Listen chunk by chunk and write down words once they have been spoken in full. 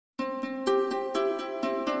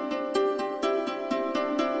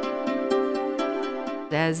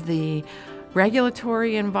As the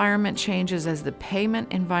regulatory environment changes, as the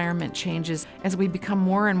payment environment changes, as we become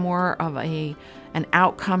more and more of an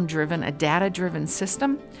outcome-driven, a data-driven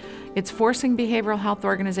system, it's forcing behavioral health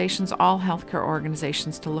organizations, all healthcare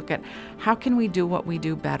organizations, to look at how can we do what we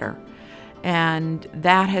do better. And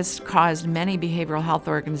that has caused many behavioral health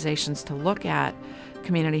organizations to look at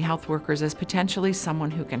community health workers as potentially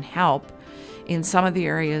someone who can help in some of the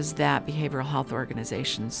areas that behavioral health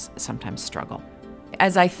organizations sometimes struggle.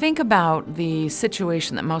 As I think about the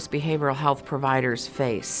situation that most behavioral health providers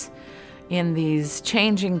face in these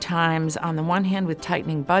changing times, on the one hand with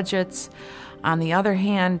tightening budgets, on the other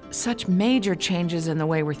hand, such major changes in the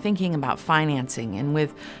way we're thinking about financing and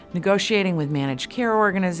with negotiating with managed care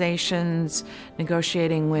organizations,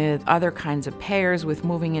 negotiating with other kinds of payers, with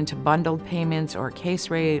moving into bundled payments or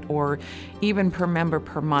case rate or even per member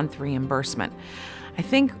per month reimbursement. I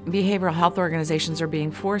think behavioral health organizations are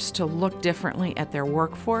being forced to look differently at their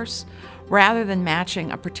workforce rather than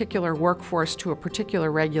matching a particular workforce to a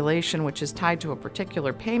particular regulation which is tied to a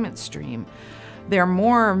particular payment stream. They're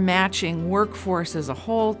more matching workforce as a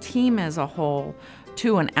whole, team as a whole,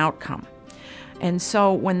 to an outcome. And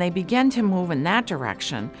so when they begin to move in that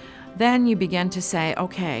direction, then you begin to say,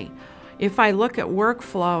 okay, if I look at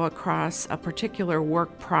workflow across a particular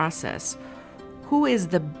work process, who is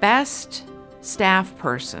the best staff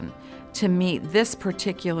person to meet this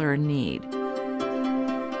particular need?